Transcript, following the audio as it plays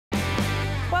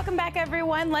Welcome back,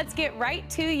 everyone. Let's get right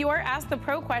to your Ask the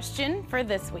Pro question for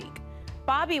this week.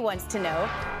 Bobby wants to know,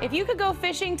 if you could go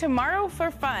fishing tomorrow for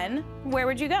fun, where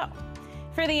would you go?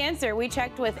 For the answer, we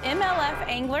checked with MLF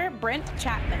angler Brent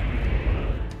Chapman.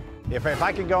 If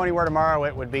I could go anywhere tomorrow,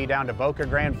 it would be down to Boca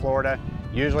Grande, Florida.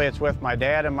 Usually it's with my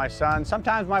dad and my son,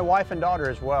 sometimes my wife and daughter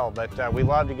as well, but we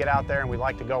love to get out there and we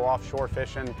like to go offshore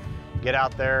fishing, get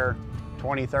out there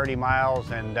 20, 30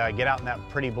 miles and get out in that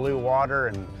pretty blue water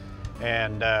and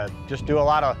just do a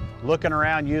lot of looking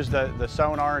around, use the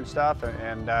sonar and stuff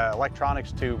and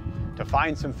electronics to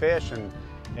find some fish,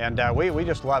 and we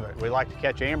just love it. We like to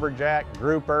catch amberjack,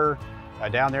 grouper.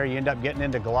 Down there you end up getting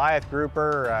into Goliath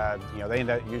grouper. You know, they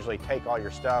usually take all your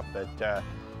stuff, but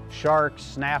sharks,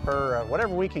 snapper,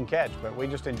 whatever we can catch, but we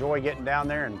just enjoy getting down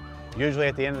there, and usually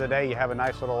at the end of the day you have a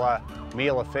nice little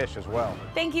meal of fish as well.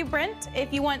 Thank you, Brent.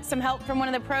 If you want some help from one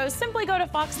of the pros, simply go to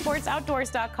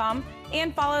foxsportsoutdoors.com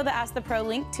and follow the Ask the Pro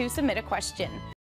link to submit a question.